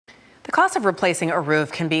The cost of replacing a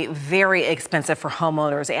roof can be very expensive for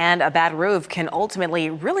homeowners, and a bad roof can ultimately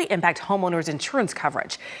really impact homeowners' insurance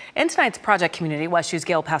coverage. In tonight's Project Community, WESH2's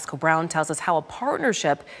Gail Pascal-Brown tells us how a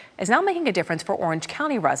partnership is now making a difference for Orange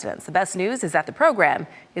County residents. The best news is that the program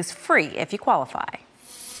is free if you qualify.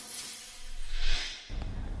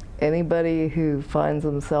 Anybody who finds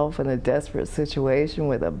themselves in a desperate situation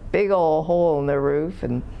with a big old hole in their roof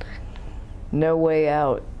and no way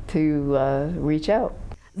out to reach out.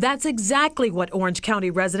 That's exactly what Orange County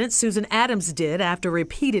resident Susan Adams did after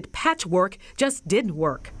repeated patchwork just didn't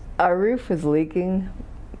work. Our roof was leaking.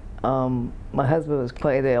 My husband was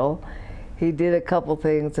quite ill. He did a couple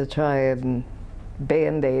things to try and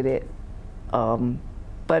band-aid it,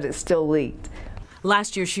 but it still leaked.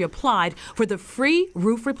 Last year, she applied for the free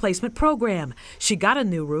roof replacement program. She got a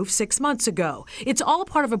new roof 6 months ago. It's all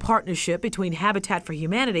part of a partnership between Habitat for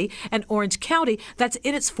Humanity and Orange County that's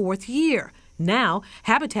in its 4th year. Now,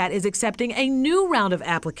 Habitat is accepting a new round of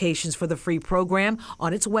applications for the free program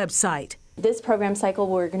on its website. This program cycle,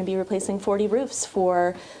 we're going to be replacing 40 roofs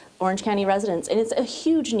for Orange County residents, and it's a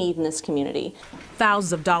huge need in this community.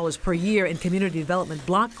 Thousands of dollars per year in community development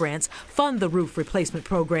block grants fund the roof replacement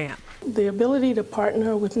program. The ability to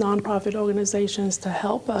partner with nonprofit organizations to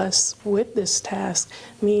help us with this task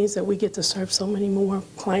means that we get to serve so many more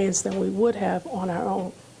clients than we would have on our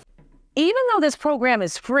own. Even though this program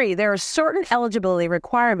is free, there are certain eligibility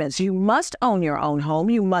requirements. You must own your own home,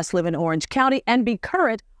 you must live in Orange County, and be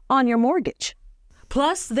current on your mortgage.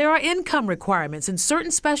 Plus, there are income requirements, and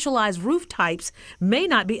certain specialized roof types may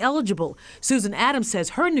not be eligible. Susan Adams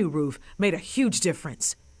says her new roof made a huge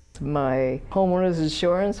difference. My homeowner's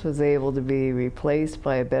insurance was able to be replaced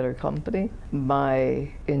by a better company.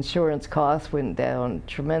 My insurance costs went down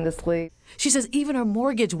tremendously. She says even her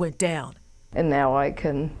mortgage went down. And now I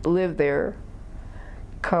can live there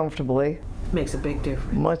comfortably. Makes a big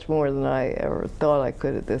difference. Much more than I ever thought I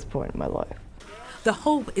could at this point in my life. The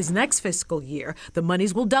hope is next fiscal year, the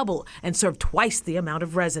monies will double and serve twice the amount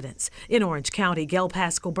of residents. In Orange County, Gail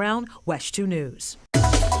Pascal-Brown, WESH2 News.